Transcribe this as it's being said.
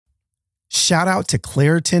shout out to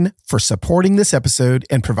Claritin for supporting this episode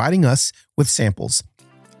and providing us with samples.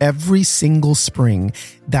 Every single spring,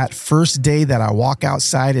 that first day that I walk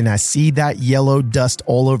outside and I see that yellow dust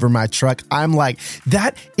all over my truck, I'm like,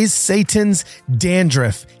 that is Satan's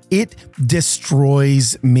dandruff. It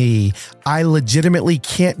destroys me. I legitimately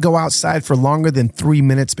can't go outside for longer than 3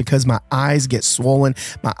 minutes because my eyes get swollen,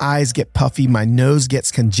 my eyes get puffy, my nose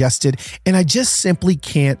gets congested, and I just simply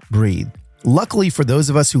can't breathe. Luckily for those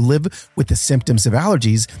of us who live with the symptoms of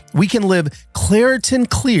allergies, we can live Claritin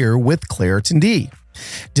Clear with Claritin D.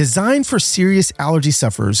 Designed for serious allergy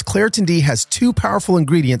sufferers, Claritin D has 2 powerful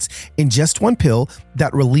ingredients in just one pill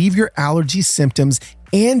that relieve your allergy symptoms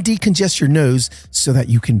and decongest your nose so that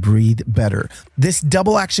you can breathe better. This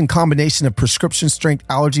double action combination of prescription strength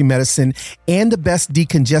allergy medicine and the best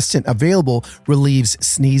decongestant available relieves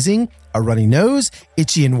sneezing, a runny nose,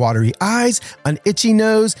 itchy and watery eyes, an itchy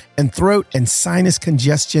nose and throat, and sinus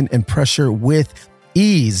congestion and pressure with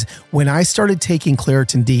ease. When I started taking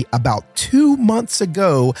Claritin D about 2 months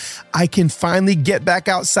ago, I can finally get back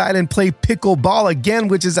outside and play pickleball again,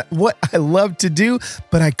 which is what I love to do,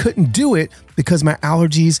 but I couldn't do it because my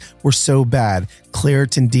allergies were so bad.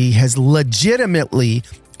 Claritin D has legitimately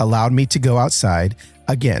allowed me to go outside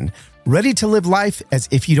again. Ready to live life as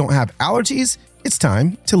if you don't have allergies? It's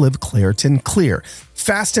time to live Claritin Clear.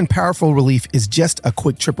 Fast and powerful relief is just a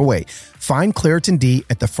quick trip away. Find Claritin D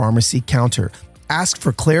at the pharmacy counter. Ask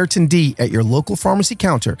for Claritin D at your local pharmacy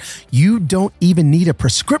counter. You don't even need a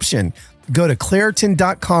prescription. Go to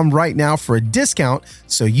Claritin.com right now for a discount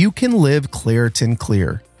so you can live Claritin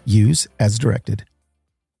Clear. Use as directed.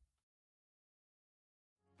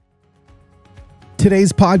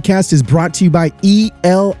 Today's podcast is brought to you by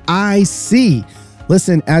ELIC.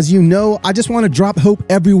 Listen, as you know, I just want to drop hope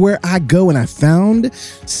everywhere I go, and I found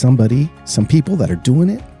some people that are doing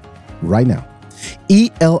it right now.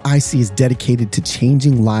 ELIC is dedicated to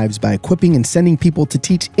changing lives by equipping and sending people to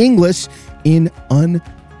teach English in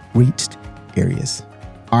unreached areas.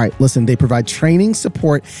 All right, listen, they provide training,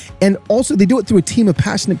 support, and also they do it through a team of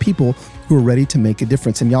passionate people who are ready to make a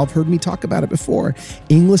difference. And y'all have heard me talk about it before.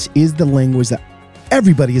 English is the language that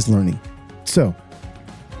everybody is learning. So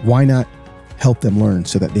why not help them learn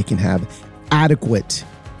so that they can have adequate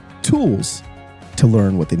tools to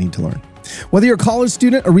learn what they need to learn? Whether you're a college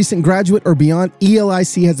student, a recent graduate, or beyond,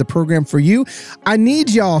 ELIC has a program for you. I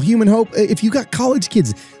need y'all, Human Hope. If you got college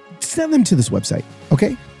kids, send them to this website,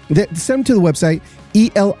 okay? Send them to the website,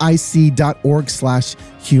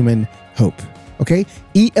 elic.org/human hope, okay?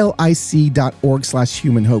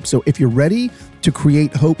 elic.org/human hope. So if you're ready to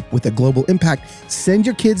create hope with a global impact, send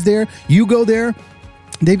your kids there. You go there.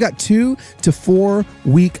 They've got 2 to 4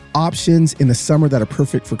 week options in the summer that are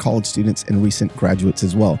perfect for college students and recent graduates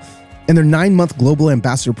as well. And their 9-month Global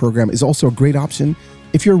Ambassador Program is also a great option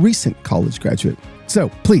if you're a recent college graduate. So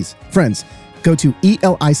please, friends, go to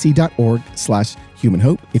elic.org/human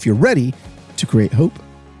hope if you're ready to create hope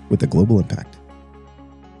with a global impact.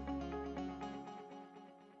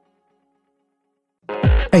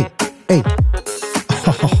 Hey.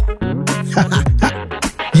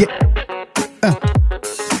 Yeah.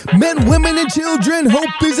 Men, women, and children,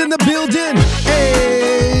 hope is in the building.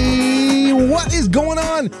 Hey, what is going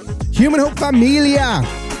on? Human Hope Familia.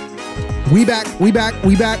 We back.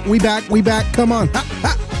 Come on.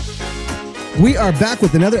 We are back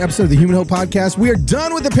with another episode of the Human Hope Podcast. We are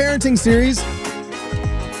done with the parenting series.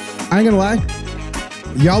 I ain't gonna lie.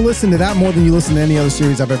 Y'all listen to that more than you listen to any other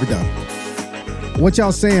series I've ever done. What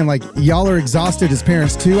y'all saying? Like, y'all are exhausted as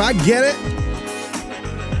parents too. I get it.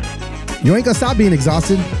 You ain't gonna stop being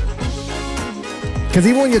exhausted. Because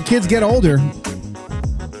even when your kids get older,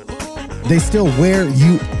 they still wear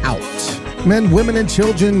you out. Men, women, and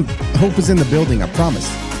children, hope is in the building, I promise.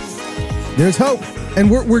 There's hope. And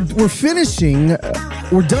we're finishing,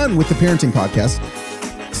 we're done with the parenting podcast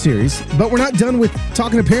series, but we're not done with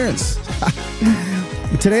talking to parents.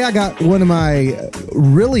 Today I got one of my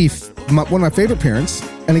favorite parents.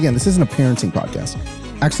 And again, this isn't a parenting podcast.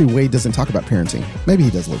 Actually, Wade doesn't talk about parenting. Maybe he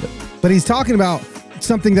does a little bit. But he's talking about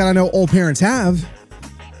something that I know all parents have,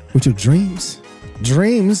 which are dreams.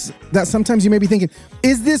 Dreams that sometimes you may be thinking,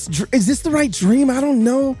 is this the right dream? I don't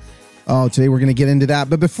know. Oh, today we're going to get into that.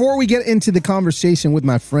 But before we get into the conversation with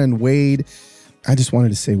my friend Wade, I just wanted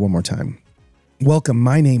to say one more time, welcome.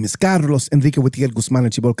 My name is Carlos Enrique Gutierrez Guzman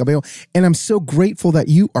and Chibol Cabello, and I'm so grateful that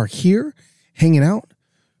you are here hanging out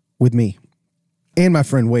with me and my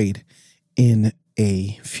friend Wade in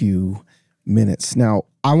a few minutes. Now,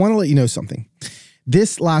 I want to let you know something.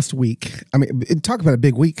 This last week, talk about a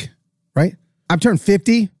big week, right? I've turned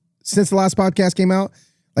 50 since the last podcast came out.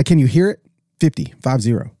 Like, can you hear it? 50.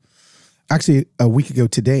 Actually, a week ago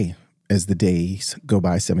today, as the days go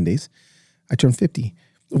by, 7 days, I turn 50.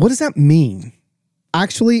 What does that mean?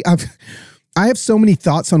 Actually, I have so many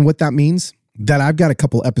thoughts on what that means that I've got a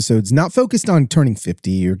couple episodes not focused on turning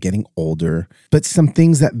 50 or getting older, but some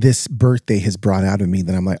things that this birthday has brought out of me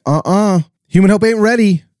that I'm like, human hope ain't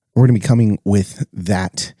ready. We're going to be coming with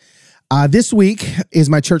that. This week is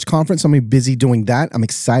my church conference. I'm going to be busy doing that. I'm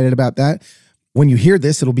excited about that. When you hear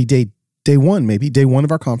this, it'll be day one, maybe day one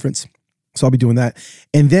of our conference. So I'll be doing that.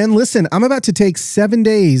 And then listen, I'm about to take 7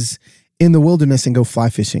 days in the wilderness and go fly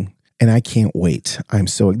fishing. And I can't wait.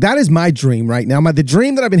 That is my dream right now. The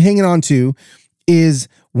dream that I've been hanging on to is,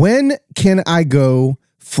 when can I go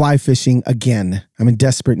fly fishing again? I'm in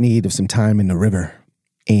desperate need of some time in the river.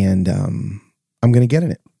 And I'm going to get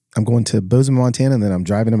in it. I'm going to Bozeman, Montana, and then I'm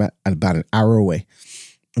driving them at about an hour away.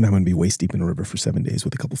 And I'm going to be waist deep in the river for 7 days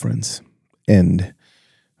with a couple friends. And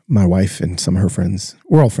my wife and some of her friends.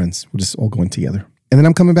 We're all friends. We're just all going together. And then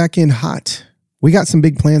I'm coming back in hot. We got some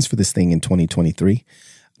big plans for this thing in 2023.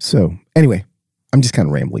 So anyway, I'm just kind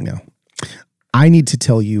of rambling now. I need to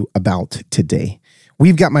tell you about today.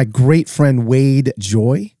 We've got my great friend, Wade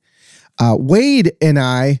Joye. Wade and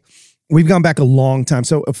I, we've gone back a long time.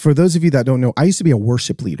 So for those of you that don't know, I used to be a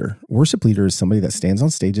worship leader. A worship leader is somebody that stands on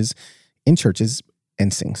stages in churches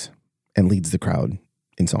and sings and leads the crowd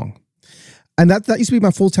in song. And that used to be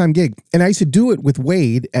my full-time gig. And I used to do it with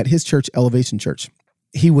Wade at his church, Elevation Church.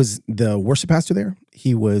 He was the worship pastor there.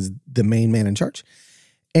 He was the main man in charge.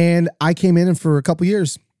 And I came in and for a couple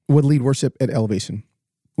years would lead worship at Elevation,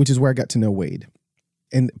 which is where I got to know Wade.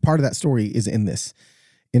 And part of that story is in this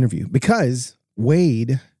interview, because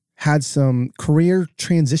Wade had some career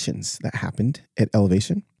transitions that happened at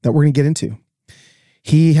Elevation that we're going to get into.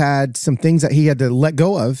 He had some things that he had to let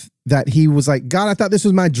go of that he was like, God, I thought this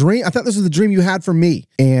was my dream. I thought this was the dream you had for me.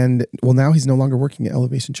 And well, now he's no longer working at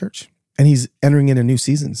Elevation Church and he's entering into new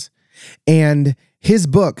seasons. And his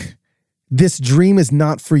book, This Dream Is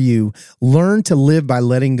Not For You, Learn to Live by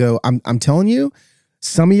Letting Go. I'm telling you,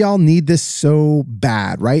 some of y'all need this so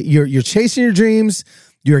bad, right? You're chasing your dreams.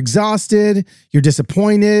 You're exhausted. You're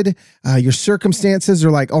disappointed. Your circumstances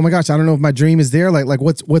are like, oh my gosh, I don't know if my dream is there. Like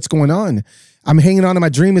what's going on? I'm hanging on to my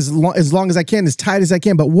dream as long as I can, as tight as I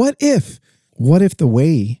can. But what if the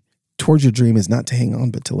way towards your dream is not to hang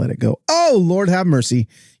on, but to let it go? Oh, Lord have mercy.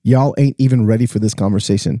 Y'all ain't even ready for this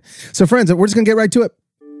conversation. So friends, we're just going to get right to it.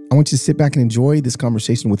 I want you to sit back and enjoy this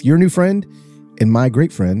conversation with your new friend and my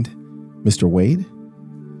great friend, Mr. Wade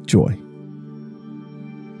Joye.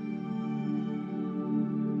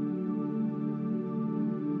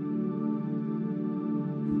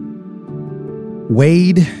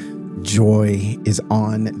 Wade Joye is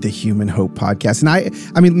on the Human Hope podcast. And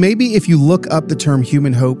I mean, maybe if you look up the term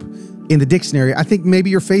human hope in the dictionary, I think maybe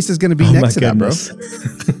your face is going to be next to that, bro.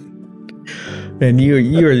 And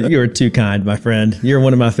you're too kind, my friend. You're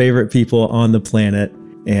one of my favorite people on the planet,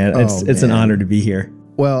 and it's an honor to be here.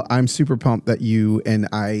 Well, I'm super pumped that you and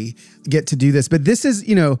I get to do this. But this is,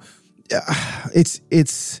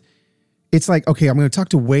 it's like, okay, I'm going to talk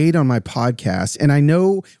to Wade on my podcast, and I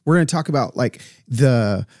know we're going to talk about like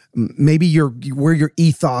maybe where your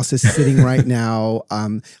ethos is sitting right now,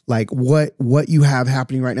 like what you have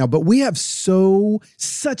happening right now. But we have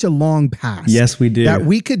such a long past. Yes, we do. That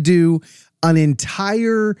we could do an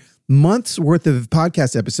entire month's worth of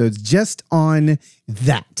podcast episodes just on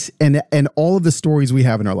that and all of the stories we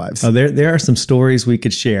have in our lives. Oh, there are some stories we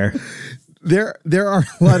could share. There are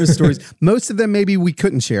a lot of stories. Most of them maybe we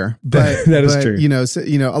couldn't share, but that is true.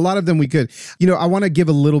 A lot of them we could. I want to give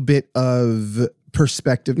a little bit of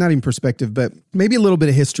perspective, not even perspective, but maybe a little bit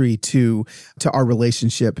of history to our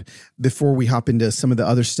relationship before we hop into some of the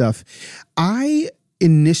other stuff. I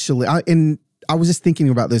was just thinking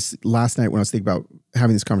about this last night when I was thinking about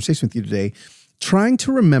having this conversation with you today, trying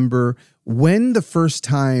to remember when the first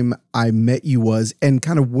time I met you was and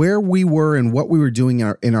kind of where we were and what we were doing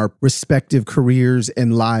in our respective careers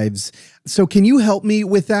and lives. So can you help me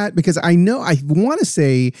with that? Because I want to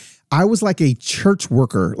say I was like a church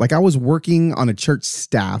worker, like I was working on a church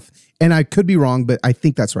staff, and I could be wrong, but I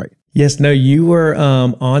think that's right. Yes, no, you were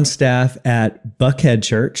on staff at Buckhead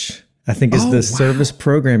Church, I think is the service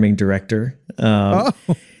programming director.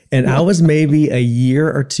 And I was maybe a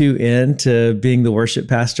year or two into being the worship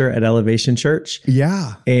pastor at Elevation Church.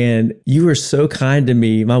 Yeah. And you were so kind to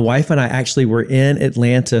me. My wife and I actually were in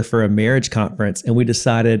Atlanta for a marriage conference, and we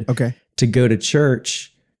decided to go to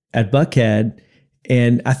church at Buckhead.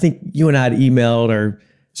 And I think you and I had emailed or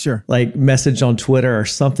like messaged on Twitter or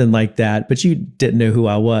something like that, but you didn't know who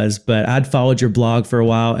I was. But I'd followed your blog for a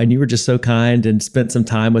while, and you were just so kind and spent some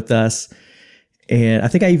time with us. And I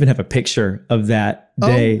think I even have a picture of that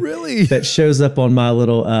day. Oh, really? That shows up on my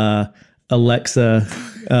little Alexa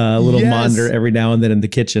little monitor every now and then in the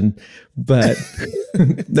kitchen. But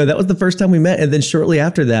no, that was the first time we met. And then shortly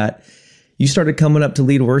after that, you started coming up to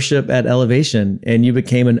lead worship at Elevation, and you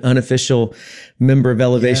became an unofficial member of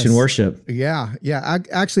Elevation Worship. Yeah.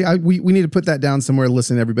 We need to put that down somewhere.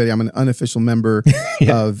 Listen, everybody, I'm an unofficial member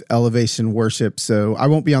of Elevation Worship. So I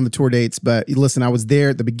won't be on the tour dates, but listen, I was there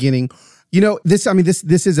at the beginning. This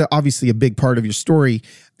is obviously a big part of your story,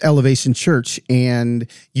 Elevation Church, and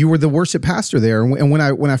you were the worship pastor there. And when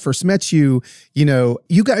I first met you,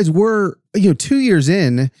 you guys were, 2 years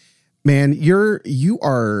in, man, you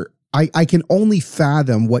are. I can only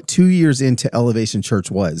fathom what 2 years into Elevation Church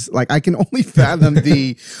was. Like, I can only fathom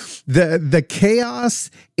the chaos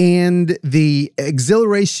and the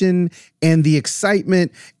exhilaration and the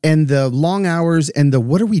excitement and the long hours and the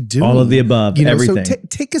what are we doing? All of the above, everything. So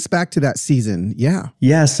take us back to that season. Yeah.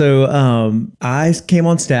 Yeah. So I came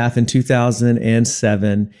on staff in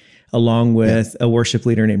 2007 along with a worship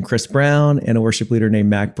leader named Chris Brown and a worship leader named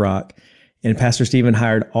Mac Brock. And Pastor Stephen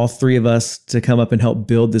hired all three of us to come up and help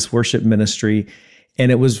build this worship ministry. And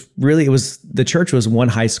the church was one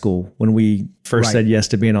high school when we first said yes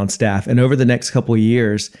to being on staff. And over the next couple of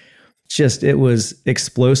years, it was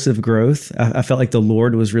explosive growth. I felt like the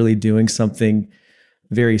Lord was really doing something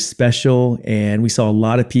very special. And we saw a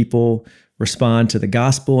lot of people respond to the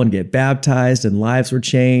gospel and get baptized, and lives were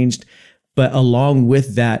changed. But along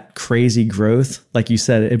with that crazy growth, like you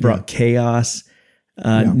said, it brought chaos.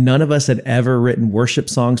 None of us had ever written worship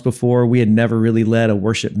songs before. We had never really led a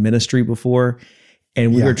worship ministry before.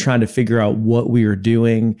 And we were trying to figure out what we were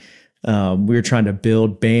doing. We were trying to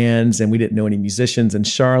build bands, and we didn't know any musicians in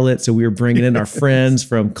Charlotte. So we were bringing in our friends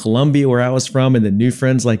from Columbia, where I was from, and then new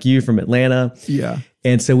friends like you from Atlanta. Yeah.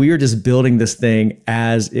 And so we were just building this thing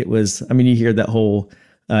as it was. I mean, you hear that whole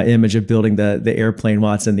image of building the airplane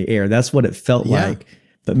while it's in the air. That's what it felt like.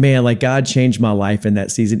 But man, like, God changed my life in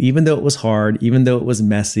that season, even though it was hard, even though it was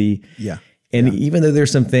messy. Yeah. And even though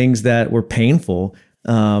there's some things that were painful,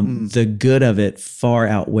 the good of it far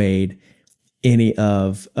outweighed any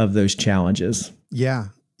of those challenges. Yeah.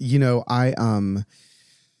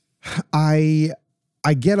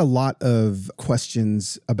 I get a lot of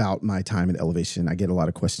questions about my time at Elevation. I get a lot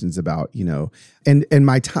of questions about, and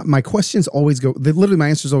my questions always literally my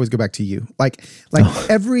answers always go back to you. Like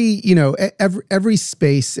every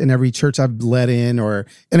space and every church I've led in, and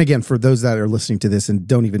again, for those that are listening to this and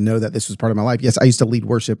don't even know that this was part of my life. Yes, I used to lead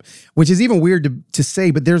worship, which is even weird to say,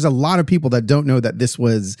 but there's a lot of people that don't know that this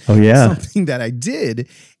was something that I did,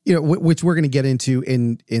 which we're going to get into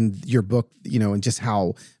in your book, and just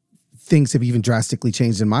how things have even drastically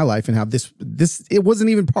changed in my life, and how this it wasn't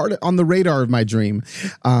even on the radar of my dream,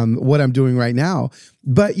 what I'm doing right now.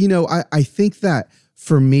 But I think that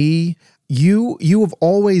for me, you have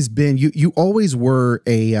always been, you always were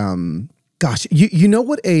a I just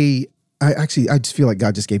feel like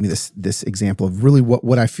God just gave me this example of really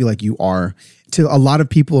what I feel like you are to a lot of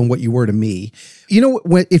people and what you were to me.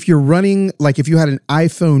 If you're running, like if you had an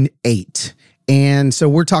iPhone 8. And so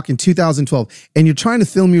we're talking 2012, and you're trying to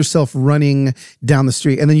film yourself running down the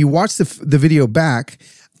street, and then you watch the video back.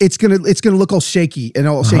 It's gonna look all shaky and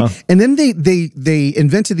all shaky. And then they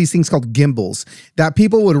invented these things called gimbals that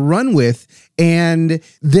people would run with, and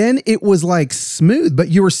then it was like smooth, but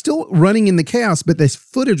you were still running in the chaos, but this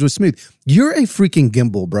footage was smooth. You're a freaking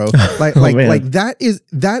gimbal, bro. Like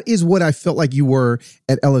that is what I felt like you were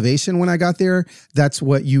at Elevation when I got there. That's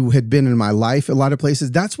what you had been in my life, a lot of places.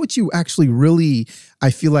 That's what you actually really, I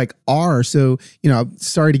feel like, are. So,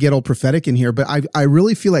 sorry to get all prophetic in here, but I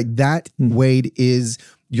really feel like that, Wade, is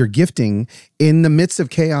your gifting. In the midst of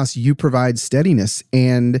chaos, you provide steadiness.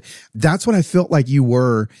 And that's what I felt like you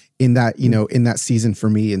were in that, in that season for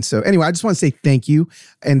me. And so anyway, I just want to say thank you.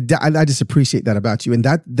 And I just appreciate that about you. And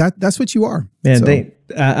that's what you are. Man, so.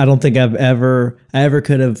 I don't think I ever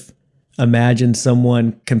could have imagined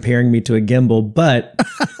someone comparing me to a gimbal, but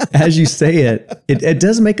as you say it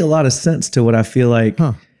does make a lot of sense to what I feel like.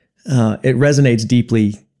 It resonates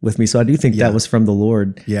deeply with me. So I do think that was from the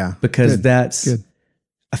Lord. Yeah. Because Good.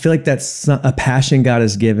 I feel like that's a passion God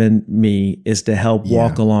has given me, is to help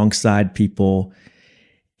walk alongside people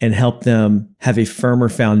and help them have a firmer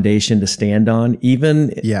foundation to stand on,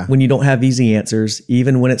 even when you don't have easy answers,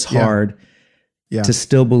 even when it's hard, to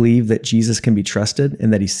still believe that Jesus can be trusted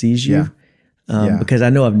and that he sees you. Because I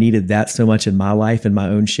know I've needed that so much in my life in my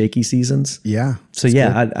own shaky seasons. Yeah. So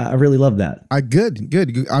I really love that. Good. You're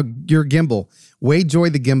a gimbal. Wade Joye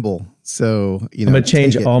the gimbal. So, I'm going to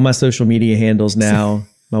change all my social media handles now.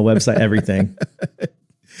 My website, everything.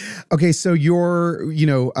 Okay, so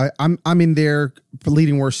I'm in there for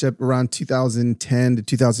leading worship around 2010 to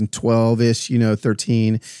 2012-ish,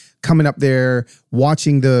 13, coming up there,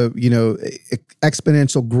 watching the,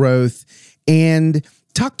 exponential growth. And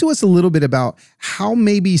talk to us a little bit about how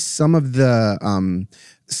maybe some of the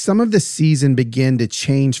season began to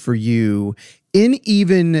change for you in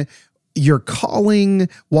even your calling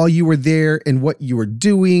while you were there and what you were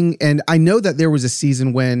doing. And I know that there was a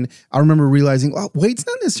season when I remember realizing, oh, Wade's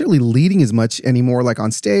not necessarily leading as much anymore, like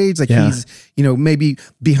on stage, like he's, maybe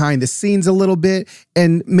behind the scenes a little bit,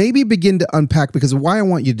 and maybe begin to unpack, because why I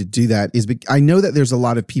want you to do that is I know that there's a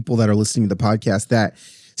lot of people that are listening to the podcast that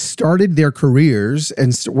started their careers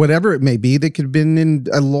and whatever it may be, they could have been in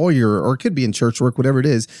a lawyer or it could be in church work, whatever it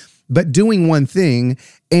is, but doing one thing.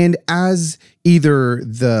 And as either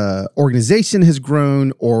the organization has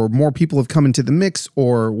grown or more people have come into the mix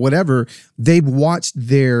or whatever, they've watched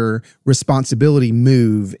their responsibility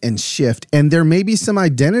move and shift. And there may be some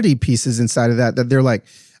identity pieces inside of that they're like,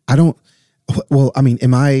 am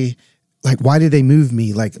I... like, why did they move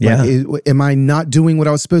me? Am I not doing what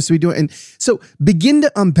I was supposed to be doing? And so begin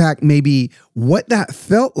to unpack maybe what that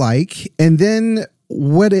felt like and then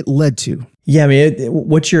what it led to. Yeah, I mean,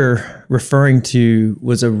 what you're referring to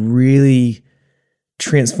was a really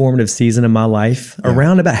transformative season in my life,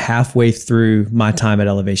 around about halfway through my time at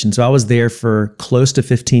Elevation. So I was there for close to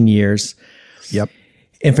 15 years. Yep.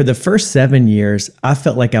 And for the first 7 years, I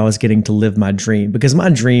felt like I was getting to live my dream, because my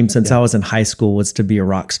dream since I was in high school was to be a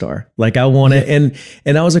rock star. Like I wanted,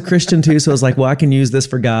 and I was a Christian too. So I was like, well, I can use this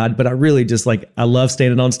for God, but I really just I love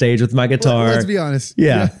standing on stage with my guitar. Let's be honest.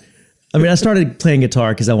 Yeah. I mean, I started playing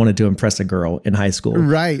guitar because I wanted to impress a girl in high school.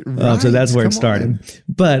 Right. So that's where it started.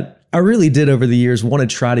 But I really did over the years want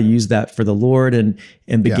to try to use that for the Lord, and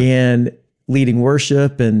began leading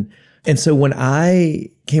worship. And so when I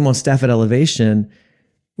came on staff at Elevation,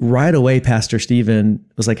 right away, Pastor Stephen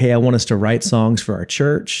was like, hey, I want us to write songs for our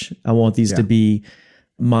church. I want these to be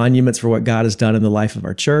monuments for what God has done in the life of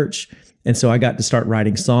our church. And so I got to start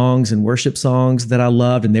writing songs and worship songs that I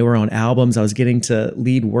loved, and they were on albums. I was getting to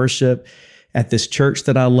lead worship at this church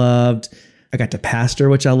that I loved. I got to pastor,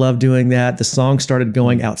 which I loved doing that. The songs started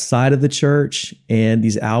going outside of the church, and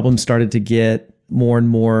these albums started to get more and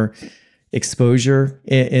more exposure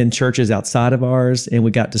in churches outside of ours. And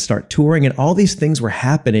we got to start touring, and all these things were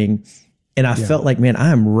happening. And I felt like, man,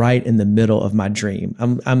 I am right in the middle of my dream.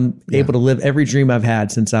 I'm able to live every dream I've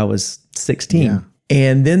had since I was 16. Yeah.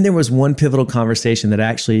 And then there was one pivotal conversation that I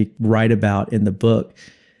actually write about in the book,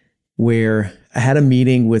 where I had a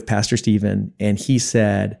meeting with Pastor Stephen, and he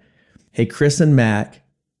said, hey, Chris and Mac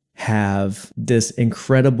have this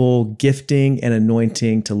incredible gifting and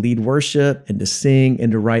anointing to lead worship and to sing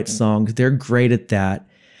and to write songs. They're great at that.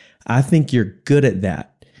 I think you're good at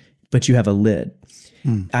that, but you have a lid.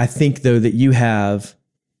 I think, though, that you have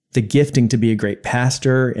the gifting to be a great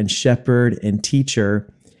pastor and shepherd and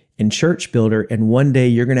teacher and church builder. And one day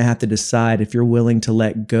you're going to have to decide if you're willing to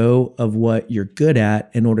let go of what you're good at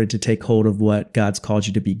in order to take hold of what God's called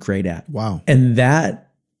you to be great at. Wow. And that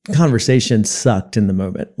conversation sucked in the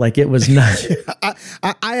moment. Like, it was not.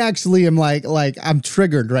 I actually am like I'm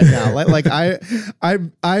triggered right now.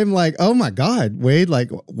 I'm like, oh my God, Wade, like,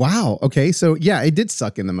 wow. Okay. So yeah, it did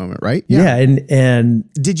suck in the moment, right? Yeah.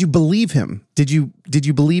 And did you believe him? Did you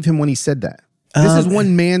believe him when he said that? This is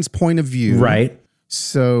one man's point of view. Right.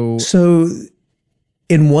 So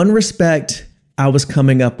in one respect, I was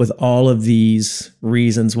coming up with all of these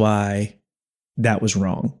reasons why that was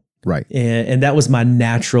wrong. Right. And that was my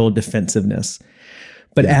natural defensiveness.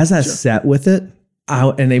 But as I sat with it, I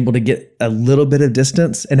was able to get a little bit of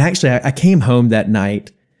distance. And actually, I came home that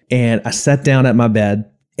night and I sat down at my bed.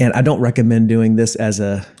 And I don't recommend doing this as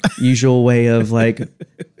a usual way of like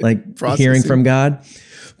hearing from God.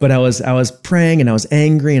 But I was praying and I was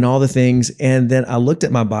angry and all the things. And then I looked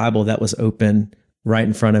at my Bible that was open right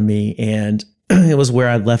in front of me. And it was where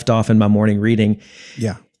I left off in my morning reading.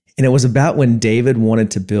 Yeah. And it was about when David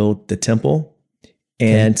wanted to build the temple.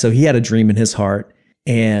 And so he had a dream in his heart.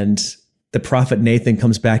 And the prophet Nathan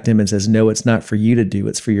comes back to him and says, no, it's not for you to do.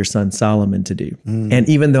 It's for your son Solomon to do. And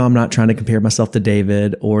even though I'm not trying to compare myself to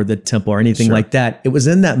David or the temple or anything like that, it was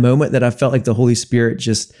in that moment that I felt like the Holy Spirit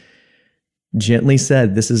just gently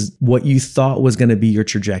said, this is what you thought was going to be your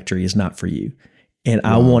trajectory is not for you. And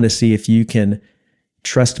I want to see if you can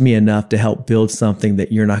trust me enough to help build something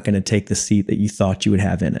that you're not going to take the seat that you thought you would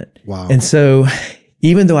have in it. Wow. And so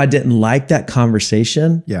even though I didn't like that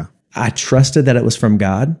conversation, I trusted that it was from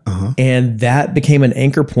God. And that became an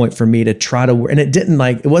anchor point for me to try to, and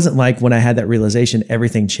it wasn't like when I had that realization,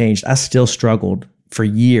 everything changed. I still struggled for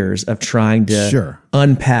years of trying to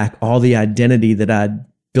unpack all the identity that I'd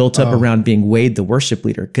built up around being Wade, the worship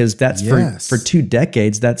leader. Cause that's for 2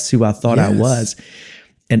 decades, that's who I thought I was.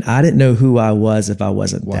 And I didn't know who I was if I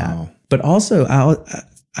wasn't that. But also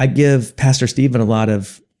I give Pastor Stephen a lot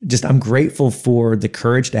of I'm grateful for the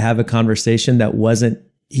courage to have a conversation that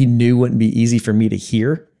he knew wouldn't be easy for me to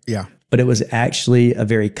hear. Yeah. But it was actually a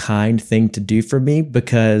very kind thing to do for me,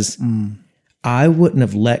 because I wouldn't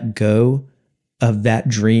have let go of that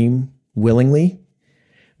dream willingly.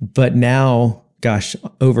 But now, gosh,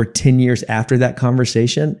 over 10 years after that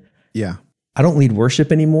conversation, I don't lead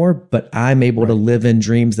worship anymore, but I'm able to live in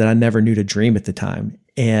dreams that I never knew to dream at the time.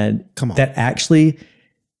 And that actually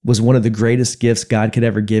was one of the greatest gifts God could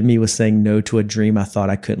ever give me, was saying no to a dream I thought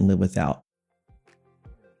I couldn't live without.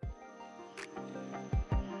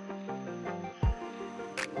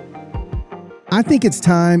 I think it's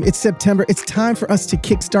time. It's September. It's time for us to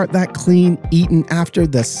kickstart that clean eating after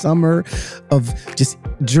the summer of just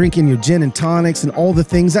drinking your gin and tonics and all the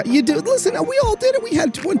things that you do. Listen, we all did it. We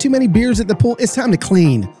had one too many beers at the pool. It's time to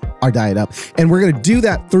clean our diet up. And we're going to do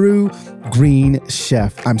that through Green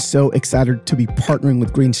Chef. I'm so excited to be partnering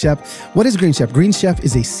with Green Chef. What is Green Chef? Green Chef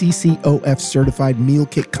is a CCOF certified meal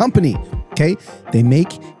kit company. Okay. They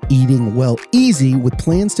make eating well easy with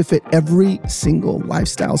plans to fit every single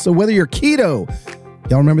lifestyle. So whether you're keto,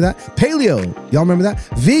 y'all remember that? Paleo, y'all remember that?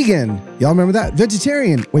 Vegan, y'all remember that?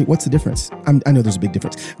 Vegetarian, wait, what's the difference? I know there's a big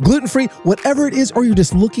difference. Gluten-free, whatever it is, or you're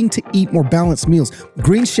just looking to eat more balanced meals,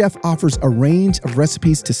 Green Chef offers a range of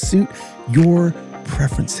recipes to suit your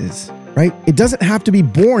preferences, right? It doesn't have to be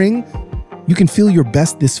boring. You can feel your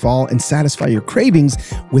best this fall and satisfy your cravings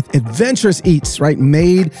with adventurous eats, right?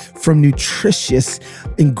 Made from nutritious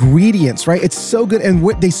ingredients, right? It's so good. And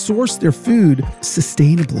they source their food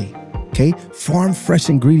sustainably, okay? Farm fresh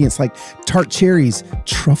ingredients like tart cherries,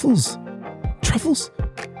 truffles,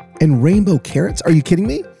 and rainbow carrots. Are you kidding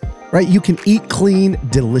me? Right? You can eat clean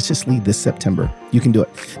deliciously this September. You can do it.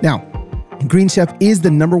 Now, Green Chef is the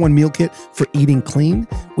 #1 meal kit for eating clean,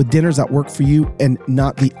 with dinners that work for you and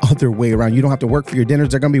not the other way around. You don't have to work for your dinners.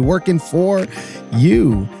 They're going to be working for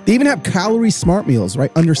you. They even have calorie smart meals,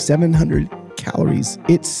 right? Under 700 calories.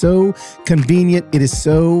 It's so convenient. It is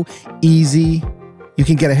so easy. You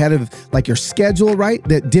can get ahead of your schedule, right?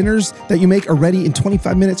 The dinners that you make are ready in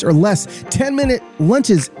 25 minutes or less, 10-minute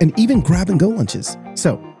lunches, and even grab-and-go lunches.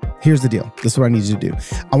 So here's the deal. This is what I need you to do.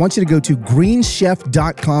 I want you to go to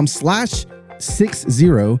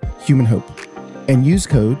greenchef.com/60humanhope and use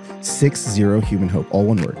code 60humanhope, all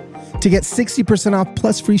one word, to get 60% off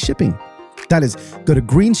plus free shipping. That is, go to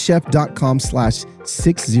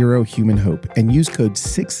greenchef.com/60humanhope and use code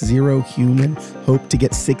 60humanhope to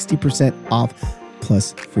get 60% off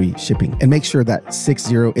plus free shipping. And make sure that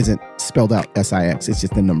 60 isn't spelled out SIX. It's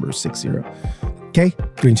just the number 60. Okay,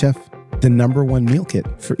 Green Chef, the #1 meal kit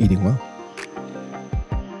for eating well.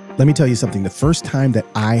 Let me tell you something. The first time that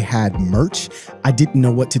I had merch, I didn't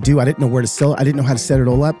know what to do. I didn't know where to sell it. I didn't know how to set it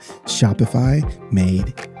all up. Shopify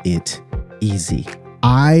made it easy.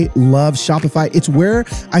 I love Shopify. It's where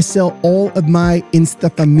I sell all of my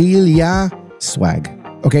Instafamilia swag.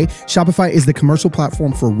 Okay, Shopify is the commercial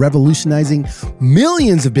platform for revolutionizing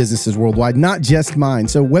millions of businesses worldwide, not just mine.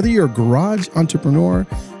 So whether you're a garage entrepreneur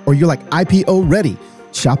or you're IPO ready,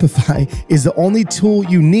 Shopify is the only tool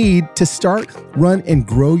you need to start, run, and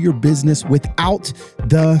grow your business without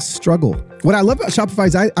the struggle. What I love about Shopify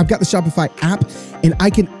is I've got the Shopify app and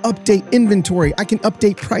I can update inventory. I can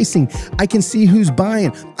update pricing. I can see who's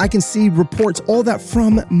buying. I can see reports, all that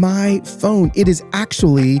from my phone. It is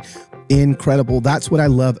actually incredible. That's what I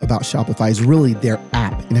love about Shopify, is really their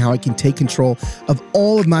app and how I can take control of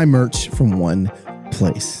all of my merch from one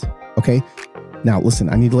place. Okay. Now listen,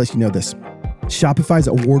 I need to let you know this. Shopify's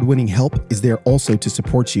award-winning help is there also to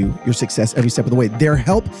support your success every step of the way. Their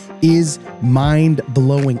help is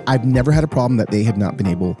mind-blowing. I've never had a problem that they have not been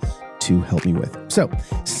able to help me with. So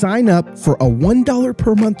sign up for a $1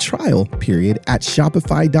 per month trial period at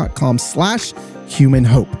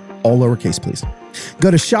shopify.com/humanhope. All lowercase, please. Go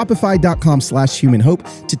to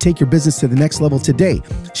shopify.com/humanhope to take your business to the next level today.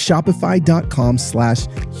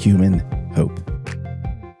 Shopify.com/humanhope.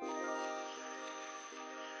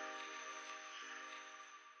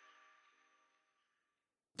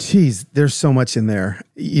 Geez, there's so much in there,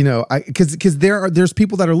 because there's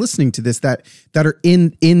people that are listening to this that are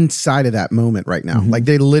inside of that moment right now. Mm-hmm.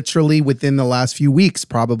 They literally within the last few weeks,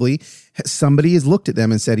 probably somebody has looked at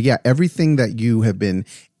them and said, yeah, everything that you have been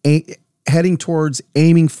heading towards,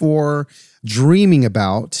 aiming for, dreaming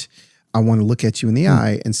about, I want to look at you in the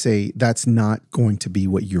eye and say, that's not going to be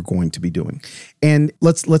what you're going to be doing. And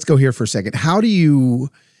let's go here for a second. How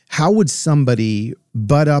would somebody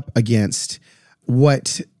butt up against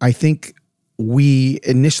what I think we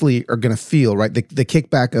initially are going to feel, right? The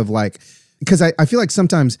kickback of like, because I feel like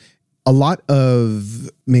sometimes a lot of,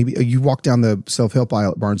 maybe you walk down the self-help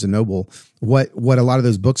aisle at Barnes & Noble, what a lot of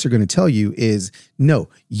those books are going to tell you is, no,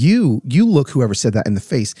 you look whoever said that in the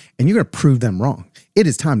face and you're going to prove them wrong. It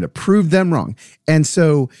is time to prove them wrong. And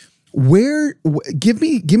so give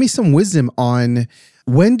me some wisdom on,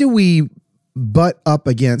 when do we butt up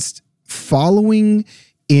against following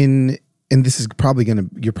in, and this is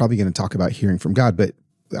you're probably going to talk about hearing from God, but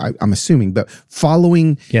I'm assuming, but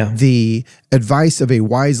following the advice of a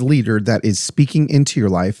wise leader that is speaking into your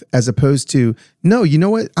life, as opposed to, no, you know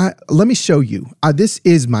what? Let me show you. This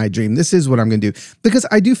is my dream. This is what I'm going to do. Because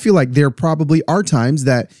I do feel like there probably are times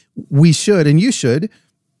that we should, and you should,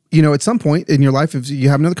 at some point in your life, if you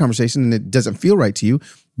have another conversation and it doesn't feel right to you,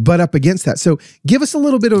 butt up against that. So give us a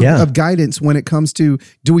little bit of guidance when it comes to,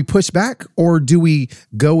 do we push back or do we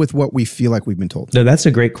go with what we feel like we've been told? No, that's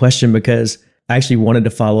a great question, because I actually wanted to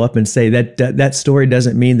follow up and say that story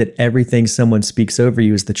doesn't mean that everything someone speaks over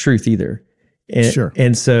you is the truth either. Sure.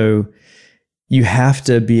 And so you have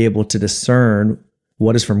to be able to discern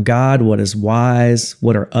what is from God, what is wise,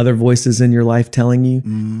 what are other voices in your life telling you.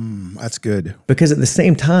 That's good. Because at the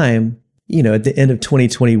same time, at the end of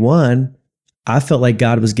 2021, I felt like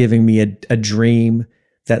God was giving me a dream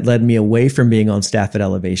that led me away from being on staff at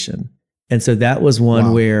Elevation. And so that was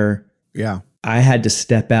one where I had to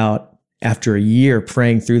step out after a year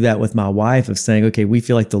praying through that with my wife, of saying, okay, we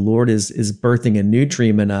feel like the Lord is birthing a new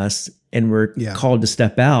dream in us and we're called to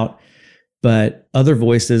step out. But other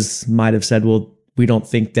voices might have said, well, we don't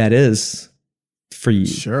think that is for you.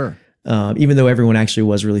 Sure. Even though everyone actually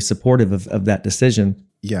was really supportive of that decision.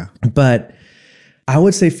 Yeah. But I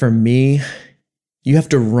would say for me, you have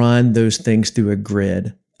to run those things through a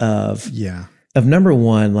grid of number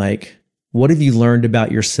one, like, what have you learned about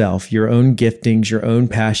yourself, your own giftings, your own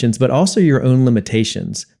passions, but also your own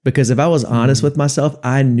limitations? Because if I was honest with myself,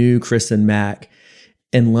 I knew Chris and Mac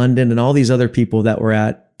in London and all these other people that were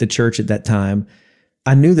at the church at that time.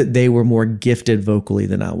 I knew that they were more gifted vocally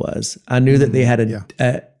than I was. I knew that they had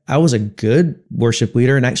I was a good worship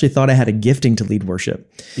leader and actually thought I had a gifting to lead worship.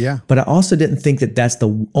 Yeah. But I also didn't think that that's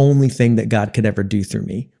the only thing that God could ever do through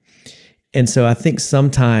me. And so I think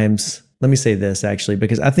sometimes, let me say this actually,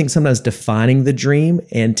 because I think sometimes defining the dream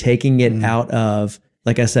and taking it out of,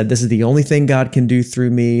 like I said, this is the only thing God can do through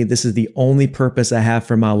me. This is the only purpose I have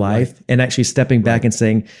for my life. Right. And actually stepping back and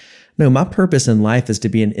saying, no, my purpose in life is to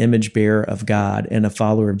be an image bearer of God and a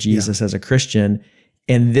follower of Jesus as a Christian.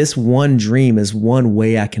 And this one dream is one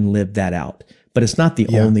way I can live that out, but it's not the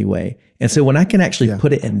only way. And so when I can actually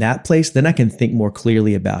put it in that place, then I can think more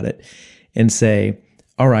clearly about it and say,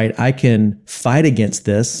 all right, I can fight against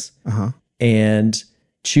this and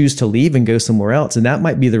choose to leave and go somewhere else. And that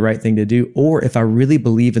might be the right thing to do. Or if I really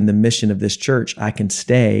believe in the mission of this church, I can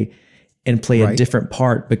stay and play a different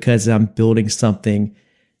part because I'm building something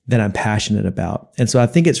that I'm passionate about. And so I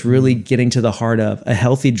think it's really getting to the heart of a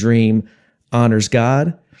healthy dream honors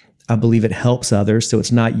God. I believe it helps others. So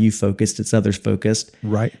it's not you focused, it's others focused.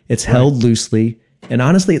 Right. It's held loosely. And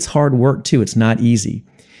honestly, it's hard work too. It's not easy.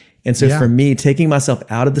 And so for me, taking myself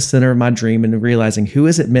out of the center of my dream and realizing who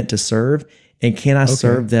is it meant to serve, and can I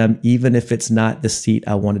serve them even if it's not the seat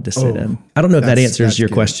I wanted to sit in? I don't know if that answers your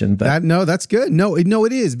question, but no, that's good. No,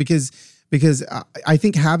 it is because I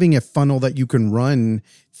think having a funnel that you can run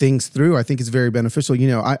things through, I think is very beneficial.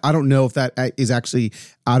 I don't know if that is actually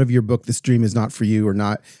out of your book, This Dream Is Not For You, or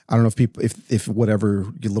not. I don't know if people, if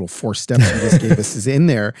whatever your little 4 steps you just gave us is in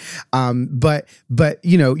there. But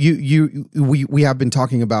we have been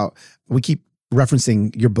talking about, we keep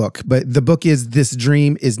referencing your book, but the book is This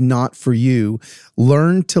Dream Is Not For You.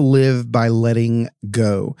 Learn to live by letting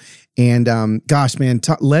go. And gosh, man,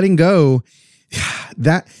 letting go,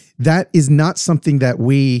 that is not something that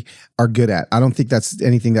we are good at. I don't think that's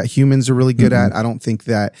anything that humans are really good at.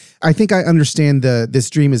 I think I understand This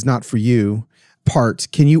Dream Is Not For You part.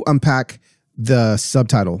 Can you unpack the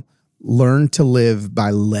subtitle, Learn to Live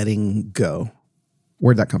by Letting Go?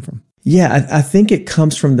 Where'd that come from? Yeah, I think it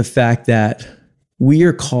comes from the fact that we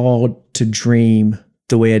are called to dream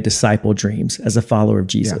the way a disciple dreams as a follower of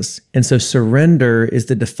Jesus. Yeah. And so surrender is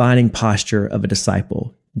the defining posture of a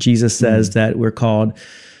disciple. Jesus says that we're called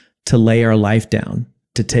to lay our life down,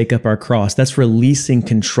 to take up our cross. That's releasing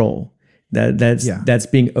control. That's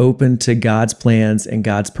being open to God's plans and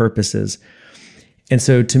God's purposes. And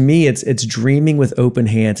so to me, it's dreaming with open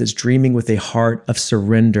hands. It's dreaming with a heart of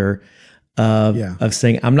surrender, of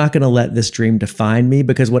saying, I'm not going to let this dream define me,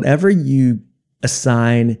 because whatever you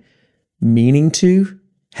assign meaning to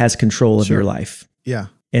has control of your life. Yeah.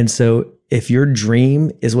 And so if your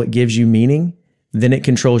dream is what gives you meaning, then it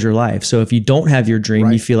controls your life. So if you don't have your dream,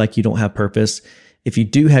 Right. you feel like you don't have purpose. If you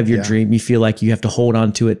do have your dream, you feel like you have to hold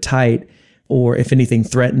on to it tight, or if anything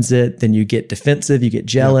threatens it, then you get defensive, you get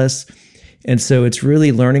jealous. And so it's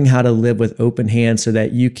really learning how to live with open hands so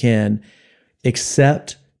that you can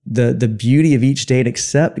accept the beauty of each day and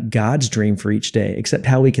accept God's dream for each day, accept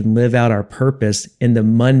how we can live out our purpose in the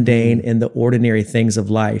mundane and the ordinary things of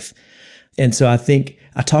life. And so I think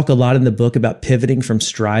I talk a lot in the book about pivoting from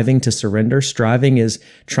striving to surrender. Striving is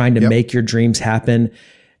trying to make your dreams happen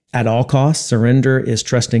at all costs. Surrender is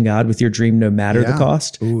trusting God with your dream no matter the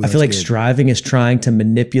cost. Ooh, I feel like good. striving is trying to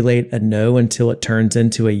manipulate a no until it turns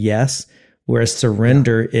into a yes, whereas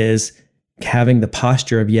surrender is having the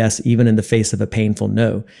posture of yes, even in the face of a painful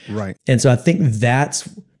no. Right. And so I think that's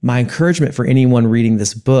my encouragement for anyone reading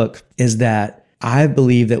this book, is that I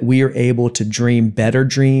believe that we are able to dream better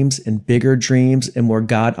dreams and bigger dreams and more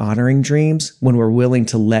God-honoring dreams when we're willing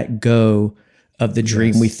to let go of the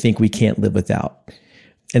dream we think we can't live without.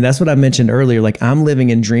 And that's what I mentioned earlier. Like, I'm living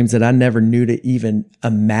in dreams that I never knew to even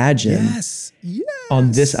imagine. Yes.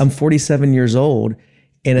 On this, I'm 47 years old.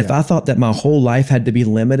 And if I thought that my whole life had to be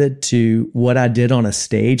limited to what I did on a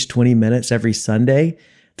stage 20 minutes every Sunday,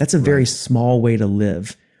 that's a very small way to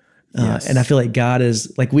live. And I feel like God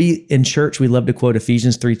is, like, we in church, we love to quote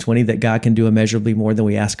Ephesians 3:20, that God can do immeasurably more than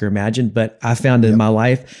we ask or imagine. But I found in my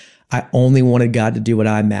life, I only wanted God to do what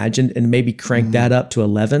I imagined and maybe crank that up to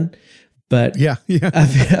 11. But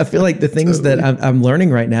I feel like the things that I'm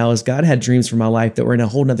learning right now is God had dreams for my life that were in a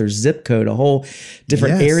whole nother zip code, a whole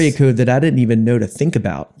different area code that I didn't even know to think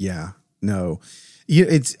about. Yeah, no,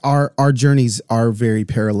 it's our journeys are very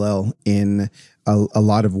parallel in a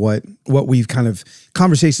lot of what we've kind of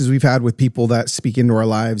conversations we've had with people that speak into our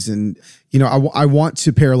lives. And, you know, I want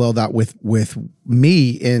to parallel that with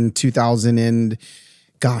me in 2000 and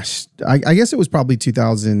gosh, I guess it was probably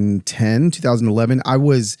 2010, 2011. I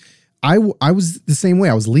was the same way.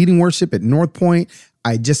 I was leading worship at North Point.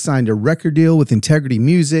 I just signed a record deal with Integrity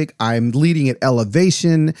Music. I'm leading at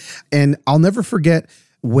Elevation. And I'll never forget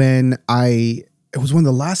when it was one of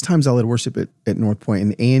the last times I led worship at North Point,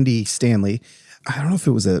 and Andy Stanley, I don't know if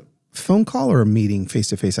it was a phone call or a meeting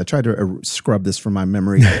face-to-face. I tried to scrub this from my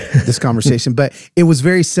memory, this conversation, but it was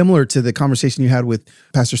very similar to the conversation you had with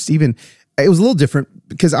Pastor Stephen. It was a little different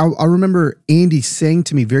because I remember Andy saying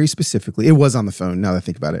to me very specifically, it was on the phone now that I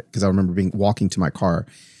think about it, because I remember walking to my car,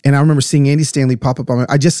 and I remember seeing Andy Stanley pop up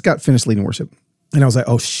I just got finished leading worship, and I was like,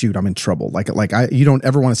 oh shoot, I'm in trouble. You don't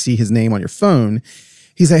ever want to see his name on your phone.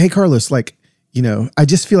 He's like, hey Carlos, like, you know, I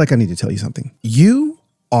just feel like I need to tell you something. You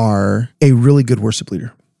are a really good worship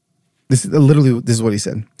leader. This is what he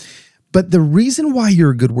said. But the reason why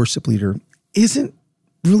you're a good worship leader isn't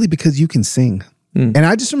really because you can sing. And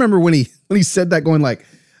I just remember when he said that, going like,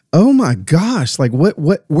 oh my gosh, like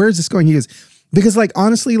where is this going? He goes, because like,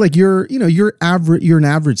 honestly, like you're an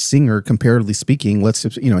average singer, comparatively speaking. Let's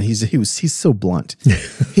just, you know, he's so blunt.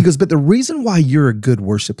 He goes, but the reason why you're a good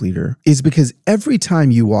worship leader is because every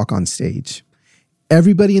time you walk on stage,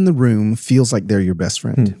 everybody in the room feels like they're your best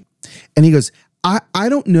friend. And he goes, I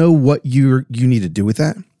don't know what you need to do with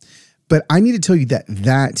that, but I need to tell you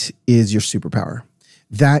that is your superpower.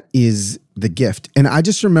 That is the gift. And I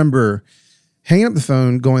just remember hanging up the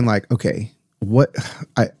phone going like, okay,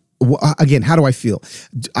 again, how do I feel?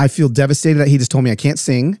 I feel devastated that he just told me I can't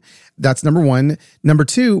sing. That's number one. Number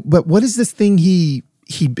two, but what is this thing he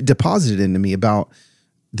deposited into me about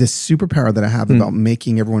this superpower that I have about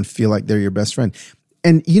making everyone feel like they're your best friend?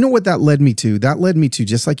 And you know what that led me to? That led me to,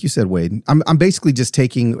 just like you said, Wade, I'm basically just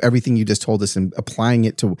taking everything you just told us and applying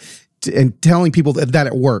it to and telling people that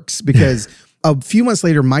it works. Because a few months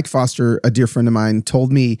later, Mike Foster, a dear friend of mine,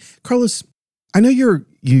 told me, Carlos, I know you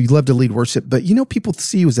love to lead worship, but you know, people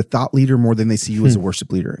see you as a thought leader more than they see you as a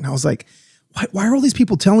worship leader. And I was like, why are all these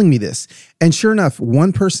people telling me this? And sure enough,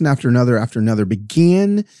 one person after another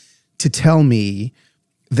began to tell me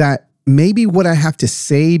that maybe what I have to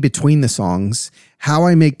say between the songs, how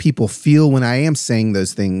I make people feel when I am saying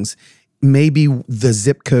those things, maybe the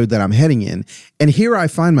zip code that I'm heading in. And here I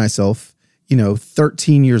find myself,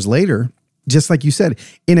 13 years later, just like you said,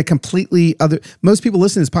 in a completely other, most people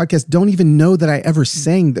listening to this podcast don't even know that I ever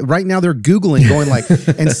sang. Right now they're Googling, going like,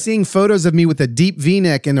 and seeing photos of me with a deep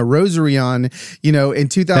V-neck and a rosary on, in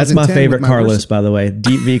 2010. That's my favorite Carlos, by the way.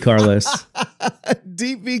 Deep V Carlos.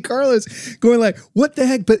 Deep V Carlos, going like, what the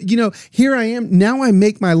heck? But, here I am. Now I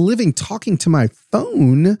make my living talking to my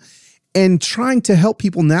phone and trying to help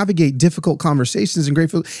people navigate difficult conversations and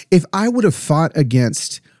grateful. If I would have fought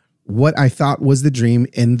against what I thought was the dream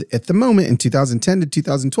at the moment in 2010 to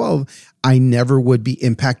 2012, I never would be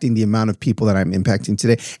impacting the amount of people that I'm impacting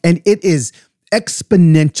today. And it is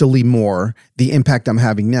exponentially more the impact I'm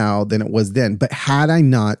having now than it was then. But had I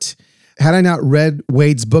not read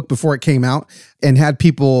Wade's book before it came out and had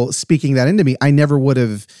people speaking that into me, I never would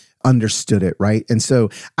have understood it, right? And so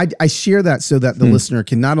I share that so that the listener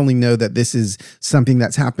can not only know that this is something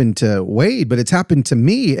that's happened to Wade, but it's happened to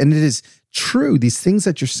me, and it is true. These things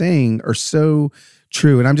that you're saying are so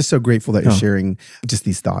true, and I'm just so grateful that you're sharing just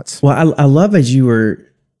these thoughts. Well, I love as you were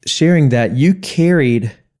sharing that you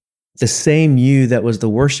carried the same you that was the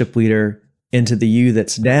worship leader into the you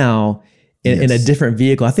that's now in a different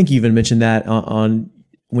vehicle. I think you even mentioned that on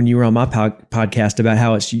when you were on my podcast about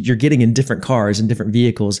how you're getting in different cars and different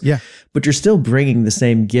vehicles, but you're still bringing the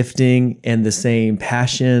same gifting and the same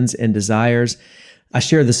passions and desires. I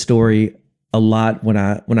share this story a lot when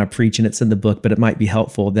I preach, and it's in the book, but it might be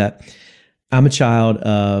helpful that I'm a child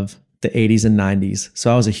of the 80s and 90s.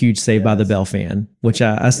 So I was a huge Saved by the Bell fan, which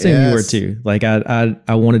I assume you were too. Like I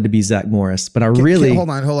wanted to be Zach Morris, but hold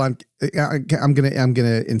on. I'm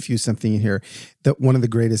gonna infuse something in here. That one of the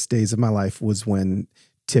greatest days of my life was when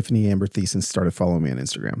Tiffany Amber Thiessen started following me on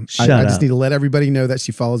Instagram. I just need to let everybody know that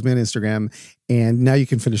she follows me on Instagram. And now you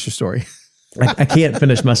can finish your story. I can't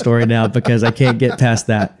finish my story now because I can't get past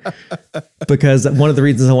that. Because one of the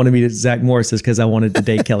reasons I wanted to meet Zach Morris is because I wanted to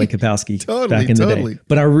date Kelly Kapowski back in the day.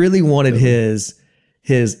 But I really wanted his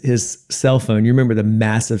cell phone. You remember the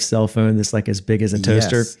massive cell phone that's like as big as a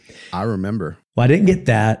toaster? Yes, I remember. Well, I didn't get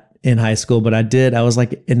that in high school, but I did. I was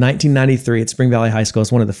like in 1993 at Spring Valley High School. I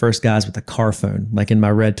was one of the first guys with a car phone, like in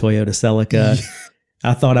my red Toyota Celica.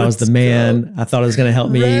 I thought I was the man. I thought it was going to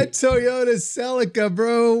help me. Red Toyota Celica,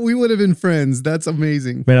 bro. We would have been friends. That's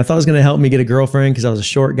amazing. Man, I thought it was going to help me get a girlfriend because I was a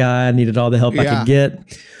short guy. I needed all the help I could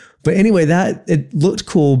get. But anyway, it looked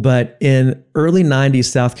cool. But in early 90s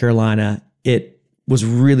South Carolina, it was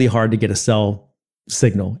really hard to get a cell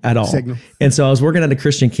signal at all. And so I was working at a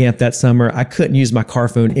Christian camp that summer. I couldn't use my car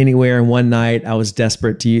phone anywhere. And one night I was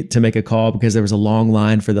desperate to make a call because there was a long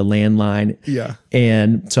line for the landline. Yeah.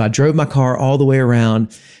 And so I drove my car all the way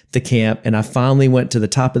around the camp, and I finally went to the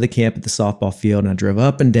top of the camp at the softball field, and I drove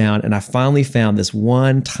up and down, and I finally found this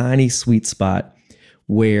one tiny sweet spot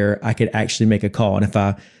where I could actually make a call. And if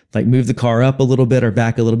I like move the car up a little bit or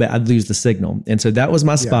back a little bit, I'd lose the signal. And so that was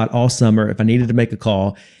my spot all summer. If I needed to make a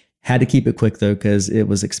call, had to keep it quick though, because it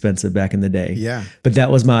was expensive back in the day. Yeah. But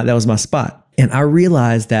that was my spot. And I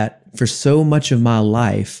realized that for so much of my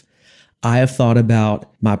life, I have thought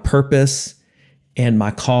about my purpose and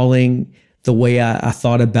my calling the way I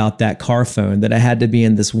thought about that car phone, that I had to be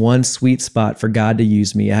in this one sweet spot for God to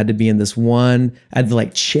use me. I had to be in this one, I had to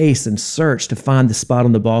like chase and search to find the spot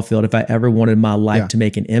on the ball field if I ever wanted my life to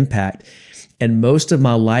make an impact. And most of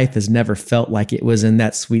my life has never felt like it was in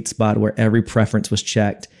that sweet spot where every preference was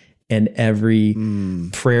checked and every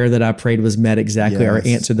prayer that I prayed was met exactly or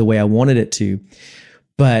answered the way I wanted it to.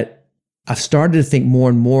 But I've started to think more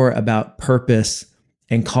and more about purpose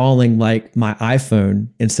and calling like my iPhone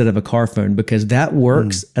instead of a car phone, because that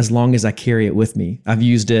works as long as I carry it with me. I've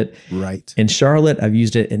used it in Charlotte. I've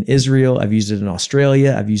used it in Israel. I've used it in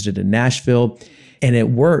Australia. I've used it in Nashville. And it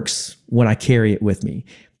works when I carry it with me.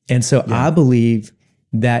 And so I believe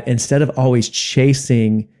that instead of always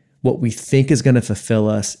chasing what we think is going to fulfill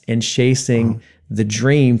us and chasing the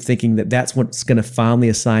dream, thinking that that's what's going to finally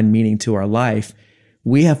assign meaning to our life,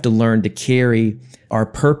 we have to learn to carry our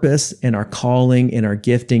purpose and our calling and our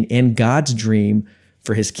gifting and God's dream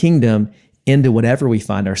for his kingdom into whatever we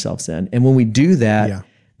find ourselves in. And when we do that,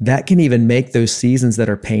 that can even make those seasons that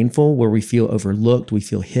are painful, where we feel overlooked, we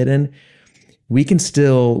feel hidden, we can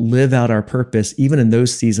still live out our purpose even in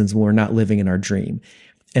those seasons when we're not living in our dream.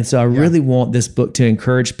 And so I really want this book to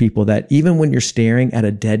encourage people that even when you're staring at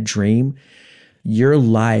a dead dream, your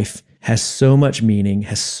life has so much meaning,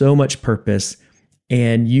 has so much purpose,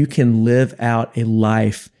 and you can live out a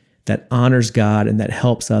life that honors God and that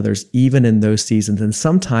helps others even in those seasons, and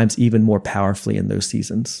sometimes even more powerfully in those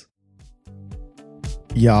seasons.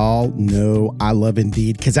 Y'all know I love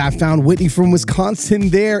Indeed because I found Whitney from Wisconsin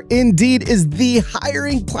there. Indeed is the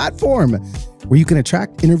hiring platform where you can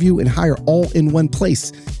attract, interview, and hire all in one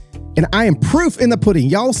place. And I am proof in the pudding.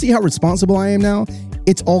 Y'all see how responsible I am now?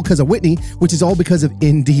 It's all because of Whitney, which is all because of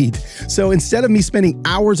Indeed. So instead of me spending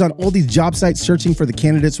hours on all these job sites searching for the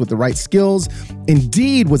candidates with the right skills,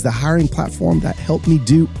 Indeed was the hiring platform that helped me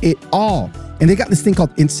do it all. And they got this thing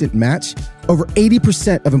called Instant Match. Over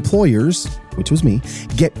 80% of employers, which was me,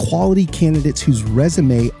 get quality candidates whose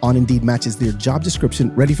resume on Indeed matches their job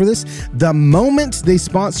description. Ready for this? The moment they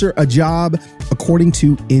sponsor a job, according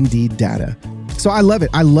to Indeed data. So I love it.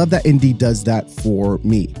 I love that Indeed does that for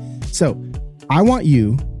me. So I want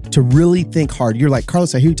you to really think hard. You're like,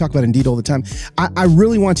 Carlos, I hear you talk about Indeed all the time. I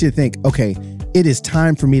really want you to think, okay, it is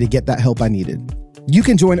time for me to get that help I needed. You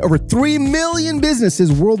can join over 3 million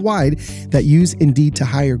businesses worldwide that use Indeed to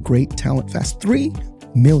hire great talent fast. 3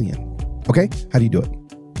 million. Okay, how do you do it?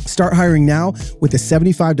 Start hiring now with a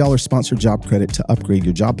 $75 sponsored job credit to upgrade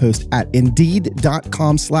your job post at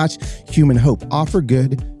Indeed.com/humanhope. Offer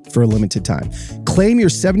good for a limited time. Claim your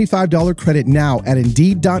 $75 credit now at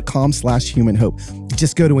Indeed.com/humanhope.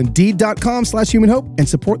 Just go to Indeed.com/humanhope and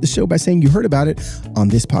support the show by saying you heard about it on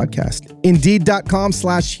this podcast.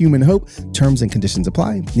 Indeed.com/humanhope. Terms and conditions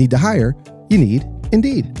apply. Need to hire? You need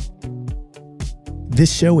Indeed.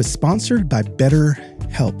 This show is sponsored by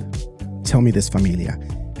BetterHelp. Tell me this, familia.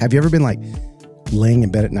 Have you ever been like laying in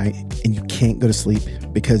bed at night and you can't go to sleep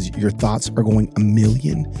because your thoughts are going a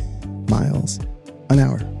million miles an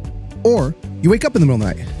hour? Or you wake up in the middle of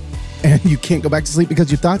the night and you can't go back to sleep because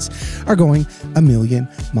your thoughts are going a million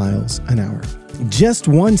miles an hour. Just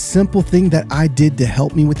one simple thing that I did to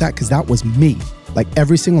help me with that, because that was me. Like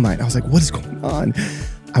every single night, I was like, what is going on?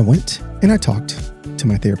 I went and I talked to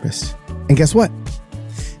my therapist. And guess what?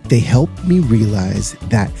 They helped me realize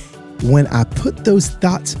that when I put those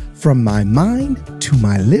thoughts from my mind to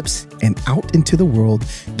my lips and out into the world,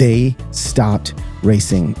 they stopped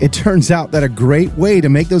racing. It turns out that a great way to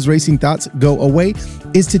make those racing thoughts go away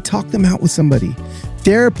is to talk them out with somebody.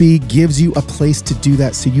 Therapy gives you a place to do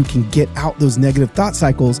that so you can get out those negative thought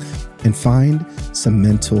cycles and find some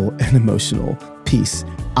mental and emotional peace.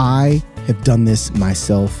 I have done this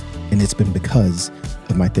myself, and it's been because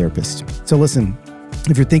of my therapist. So listen,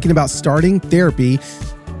 if you're thinking about starting therapy,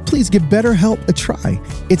 please give BetterHelp a try.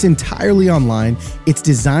 It's entirely online. It's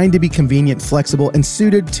designed to be convenient, flexible, and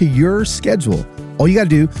suited to your schedule. All you got to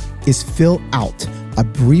do is fill out a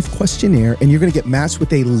brief questionnaire, and you're going to get matched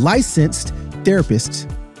with a licensed therapist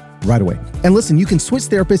right away. And listen, you can switch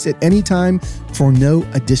therapists at any time for no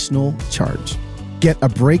additional charge. Get a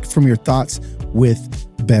break from your thoughts with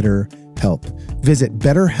BetterHelp. Visit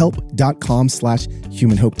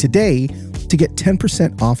betterhelp.com/humanhope today to get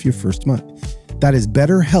 10% off your first month. That is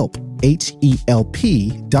BetterHelp,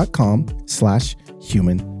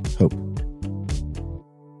 HELP.com/humanhope.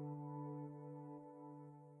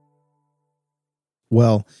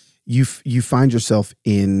 Well, you find yourself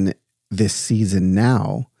in this season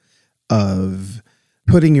now of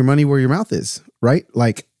putting your money where your mouth is, right?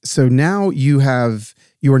 Like, so now you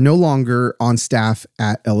are no longer on staff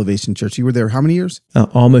at Elevation Church. You were there how many years?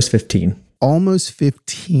 Almost 15. Almost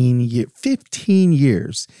 15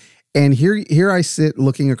 years. And here I sit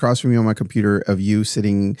looking across from you on my computer of you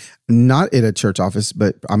sitting not at a church office,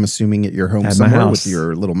 but I'm assuming at your home at somewhere with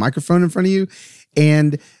your little microphone in front of you.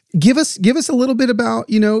 And give us a little bit about,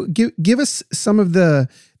 give us some of the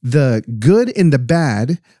good and the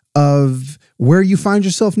bad of where you find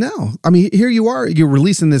yourself now. I mean, here you are, you're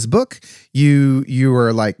releasing this book. You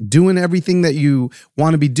are like doing everything that you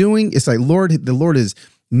want to be doing. It's like, the Lord has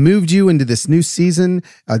moved you into this new season,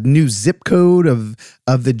 a new zip code of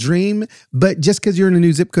the dream. But just because you're in a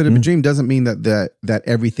new zip code of a dream doesn't mean that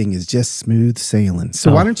everything is just smooth sailing.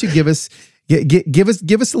 So why don't you give us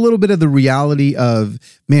a little bit of the reality of,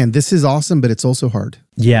 man, this is awesome, but it's also hard.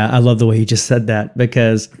 Yeah, I love the way you just said that,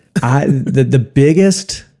 because the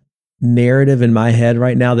biggest narrative in my head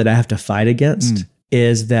right now that I have to fight against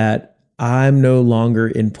is that I'm no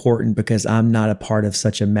longer important because I'm not a part of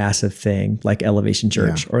such a massive thing like Elevation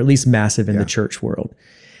Church, or at least massive in the church world.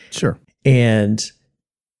 Sure. And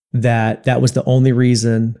that was the only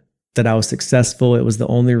reason that I was successful. It was the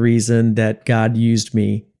only reason that God used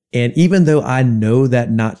me. And even though I know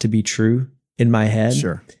that not to be true in my head,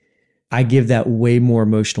 I give that way more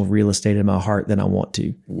emotional real estate in my heart than I want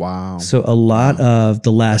to. Wow. So a lot of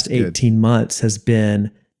the last 18 months has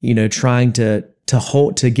been, trying to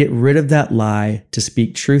get rid of that lie, to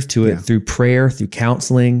speak truth to it through prayer, through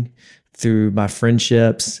counseling, through my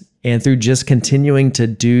friendships, and through just continuing to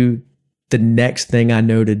do the next thing I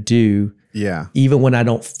know to do. Yeah. Even when I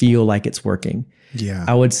don't feel like it's working. Yeah.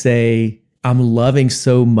 I would say I'm loving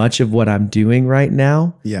so much of what I'm doing right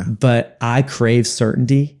now. Yeah. But I crave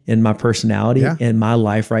certainty in my personality, and my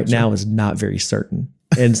life right now is not very certain.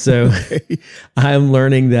 And so I'm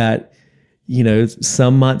learning that,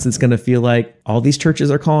 some months it's going to feel like all these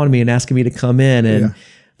churches are calling me and asking me to come in, and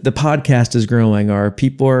the podcast is growing, or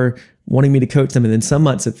people are wanting me to coach them. And then some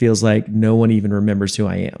months it feels like no one even remembers who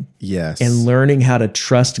I am. Yes. And learning how to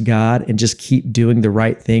trust God and just keep doing the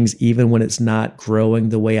right things, even when it's not growing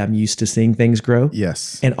the way I'm used to seeing things grow.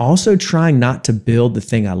 Yes. And also trying not to build the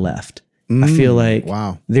thing I left. I feel like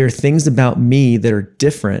there are things about me that are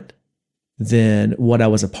different than what I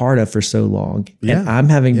was a part of for so long. And I'm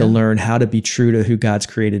having to learn how to be true to who God's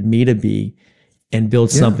created me to be, and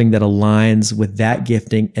build something that aligns with that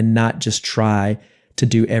gifting and not just try to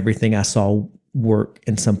do everything I saw work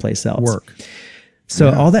in someplace else. So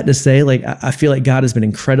all that to say, like, I feel like God has been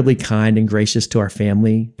incredibly kind and gracious to our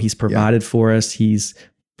family. He's provided for us. He's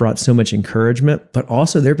brought so much encouragement, but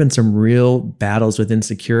also there've been some real battles with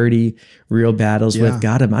insecurity, real battles with,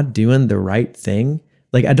 God, am I doing the right thing?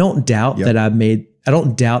 Like, I don't doubt that I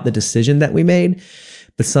don't doubt the decision that we made,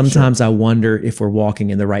 but sometimes I wonder if we're walking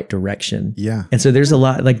in the right direction. And so there's a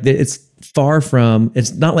lot, like, it's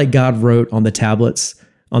not like God wrote on the tablets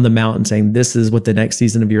on the mountain saying, this is what the next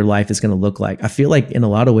season of your life is going to look like. I feel like in a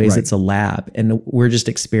lot of ways it's a lab, and we're just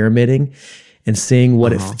experimenting and seeing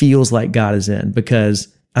what it feels like God is in, because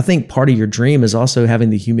I think part of your dream is also having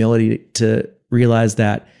the humility to realize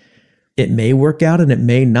that it may work out and it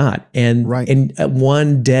may not. And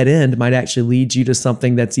one dead end might actually lead you to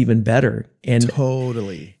something that's even better. And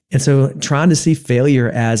And so trying to see failure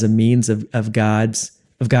as a means of God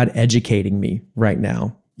educating me right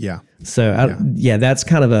now. So that's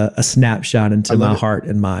kind of a snapshot into my heart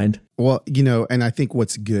and mind. Well, and I think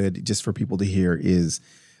what's good just for people to hear is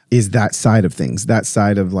that side of things, that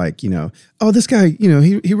side of like, oh, this guy,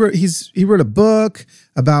 he wrote a book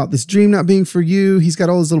about this dream not being for you. He's got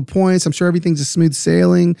all his little points. I'm sure everything's just smooth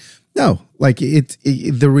sailing. No, like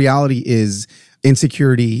the reality is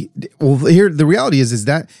insecurity. Well, here, the reality is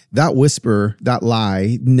that whisper, that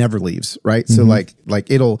lie never leaves. Right. So like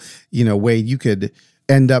it'll, Wade, you could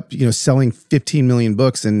end up, selling 15 million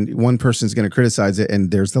books and one person's going to criticize it.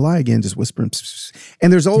 And there's the lie again, just whispering.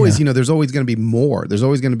 And there's always, there's always going to be more. There's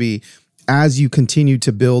always going to be, as you continue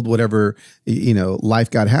to build whatever, life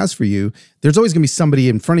God has for you, there's always going to be somebody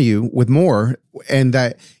in front of you with more, and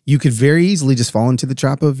that you could very easily just fall into the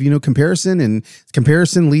trap of, comparison, and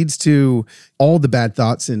comparison leads to all the bad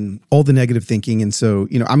thoughts and all the negative thinking. And so,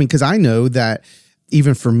 because I know that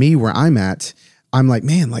even for me, where I'm at, I'm like,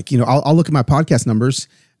 man, like, I'll look at my podcast numbers,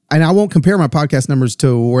 and I won't compare my podcast numbers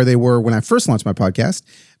to where they were when I first launched my podcast,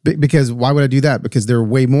 because why would I do that? Because they're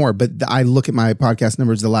way more. But I look at my podcast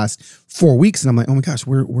numbers the last 4 weeks, and I'm like, oh my gosh,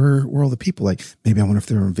 where are all the people? Like, maybe I wonder if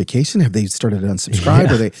they're on vacation. Have they started to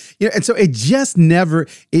unsubscribe? Or they, and so it just never,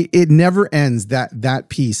 it never ends, that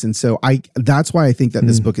piece. And so that's why I think that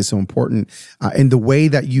this book is so important. And the way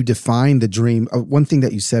that you define the dream, one thing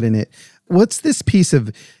that you said in it, what's this piece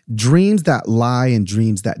of dreams that lie and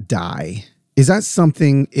dreams that die? Is that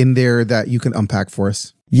something in there that you can unpack for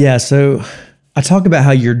us? Yeah. So I talk about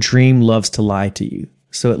how your dream loves to lie to you.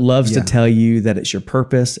 So it loves to tell you that it's your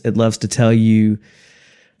purpose. It loves to tell you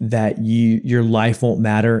that your life won't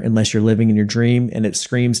matter unless you're living in your dream. And it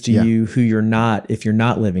screams to you who you're not if you're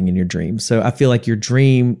not living in your dream. So I feel like your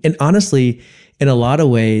dream, and honestly, in a lot of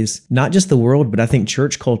ways, not just the world, but I think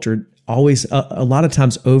church culture always a lot of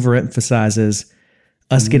times overemphasizes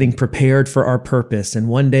us getting prepared for our purpose and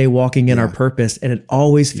one day walking in our purpose. And it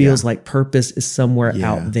always feels like purpose is somewhere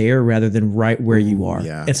out there rather than right where you are.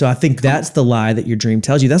 And so I think that's the lie that your dream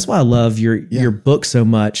tells you. That's why I love your book so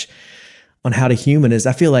much on how to human is.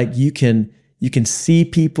 I feel like you can see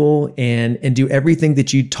people and do everything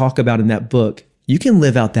that you talk about in that book. You can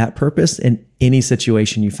live out that purpose in any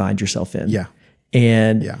situation you find yourself in.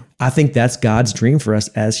 And I think that's God's dream for us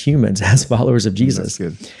as humans, as followers of Jesus.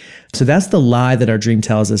 That's good. So that's the lie that our dream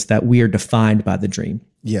tells us, that we are defined by the dream.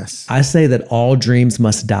 Yes. I say that all dreams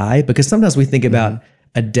must die, because sometimes we think about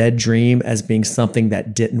a dead dream as being something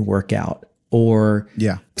that didn't work out, or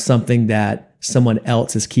something that someone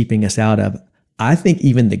else is keeping us out of. I think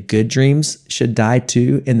even the good dreams should die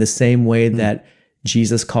too, in the same way that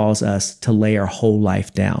Jesus calls us to lay our whole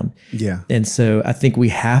life down. And so I think we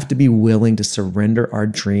have to be willing to surrender our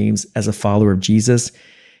dreams as a follower of Jesus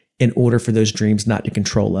in order for those dreams not to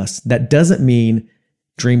control us. That doesn't mean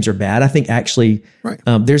dreams are bad. I think actually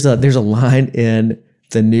there's a line in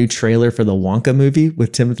the new trailer for the Wonka movie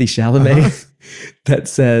with Timothée Chalamet that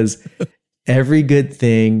says, every good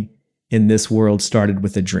thing in this world started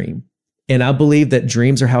with a dream. And I believe that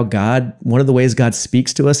dreams are how one of the ways God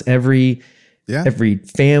speaks to us. Every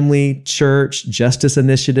family, church, justice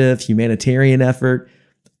initiative, humanitarian effort,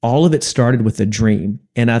 all of it started with a dream.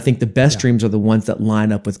 And I think the best dreams are the ones that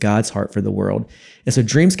line up with God's heart for the world. And so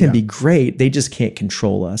dreams can be great. They just can't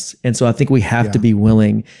control us. And so I think we have to be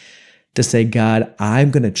willing to say, God, I'm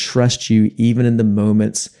going to trust you even in the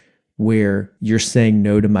moments where you're saying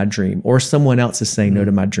no to my dream, or someone else is saying no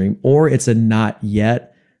to my dream, or it's a not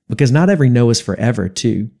yet, because not every no is forever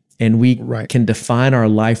too. And we can define our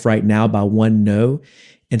life right now by one no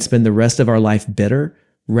and spend the rest of our life bitter,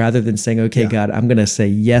 rather than saying, okay, God, I'm going to say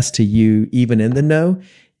yes to you even in the no,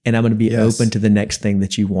 and I'm going to be open to the next thing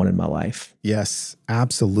that you want in my life. Yes,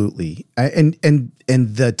 absolutely. And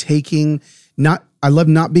the taking I love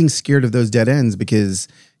not being scared of those dead ends because,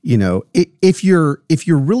 you know, if you're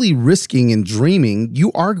really risking and dreaming,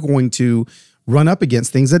 you are going to run up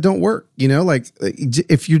against things that don't work. You know, like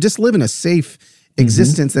if you're just living a safe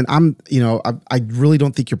existence, then I really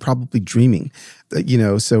don't think you're probably dreaming, you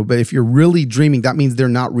know. So, but if you're really dreaming, that means they're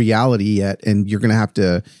not reality yet, and you're going to have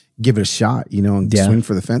to give it a shot, you know, and swing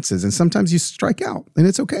for the fences. And sometimes you strike out, and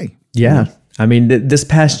it's okay. Yeah. I mean, this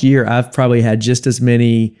past year, I've probably had just as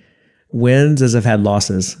many wins as I've had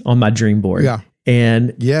losses on my dream board. Yeah.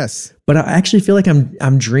 And but I actually feel like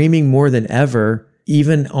I'm dreaming more than ever,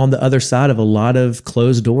 even on the other side of a lot of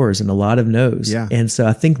closed doors and a lot of no's. Yeah. And so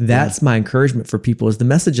I think that's my encouragement for people is the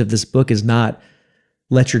message of this book is not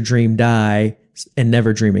let your dream die and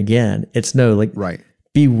never dream again. It's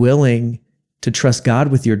be willing to trust God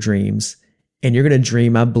with your dreams, and you're going to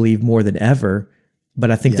dream, I believe, more than ever. But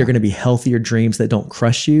I think they're going to be healthier dreams that don't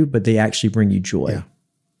crush you, but they actually bring you joy.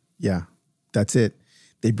 Yeah, that's it.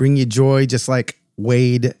 They bring you joy, just like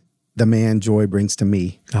Wade, the man, joy brings to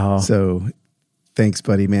me. Oh. So thanks,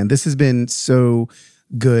 buddy, man. This has been so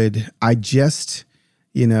good. I just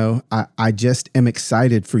am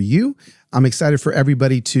excited for you. I'm excited for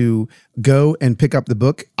everybody to go and pick up the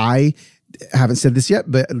book. I haven't said this yet,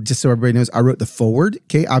 but just so everybody knows, I wrote the foreword.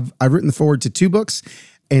 Okay, I've written the foreword to 2 books.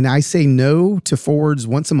 And I say no to forewords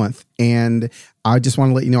once a month. And I just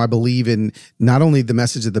want to let you know, I believe in not only the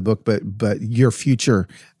message of the book, but your future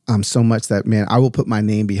so much that, man, I will put my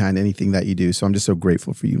name behind anything that you do. So I'm just so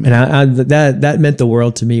grateful for you, man. And that meant the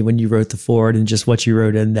world to me when you wrote the foreword and just what you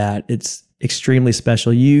wrote in that. It's extremely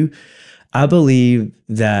special. I believe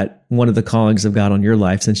that one of the callings of God on your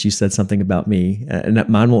life, since you said something about me, and that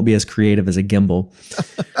mine won't be as creative as a gimbal,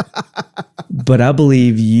 but I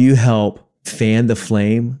believe you help fan the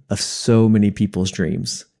flame of so many people's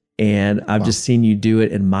dreams. And I've just seen you do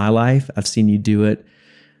it in my life. I've seen you do it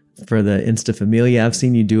for the Insta Familia. I've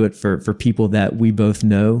seen you do it for people that we both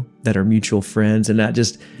know that are mutual friends. And I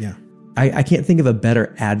can't think of a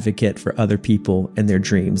better advocate for other people and their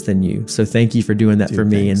dreams than you. So thank you for doing that for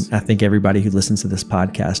me. Thanks. And I think everybody who listens to this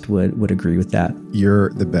podcast would agree with that. You're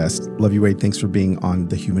the best. Love you, Wade. Thanks for being on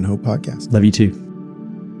the Human Hope Podcast. Love you too.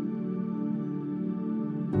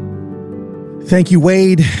 Thank you,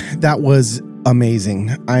 Wade. That was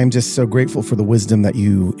amazing. I am just so grateful for the wisdom that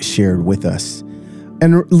you shared with us.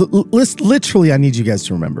 And literally, I need you guys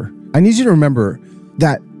to remember. I need you to remember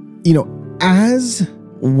that, you know, as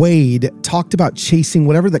Wade talked about chasing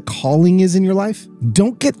whatever the calling is in your life,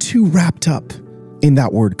 don't get too wrapped up in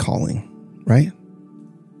that word calling, right?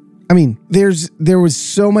 I mean, there was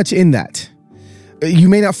so much in that. You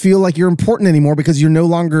may not feel like you're important anymore because you're no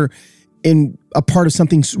longer in a part of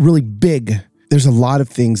something really big. There's a lot of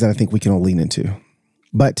things that I think we can all lean into.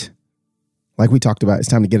 But like we talked about, it's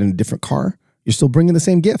time to get in a different car. You're still bringing the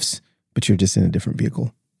same gifts, but you're just in a different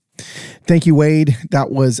vehicle. Thank you, Wade. That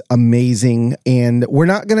was amazing. And we're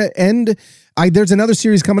not going to end. There's another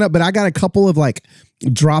series coming up, but I got a couple of like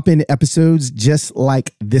drop-in episodes just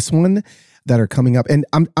like this one that are coming up. And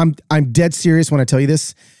I'm dead serious when I tell you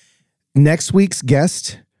this. Next week's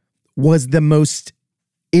guest is the most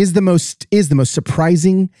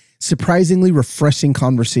surprisingly refreshing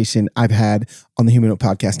conversation I've had on the Human Hope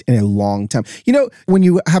Podcast in a long time. You know, when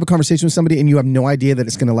you have a conversation with somebody and you have no idea that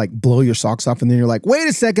it's going to like blow your socks off, and then you're like, wait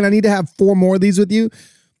a second, I need to have 4 more of these with you.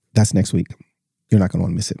 That's next week. You're not going to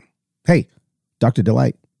want to miss it. Hey, Dr.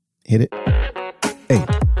 Delight, hit it.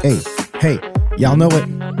 Hey, y'all know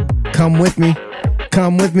it. Come with me.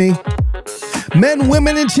 Men,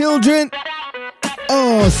 women, and children.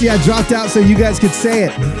 Oh, see, I dropped out so you guys could say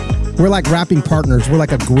it. We're like rapping partners. We're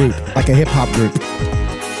like a group, like a hip hop group.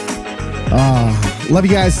 Love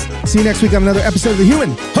you guys. See you next week on another episode of The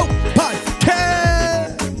Human Hope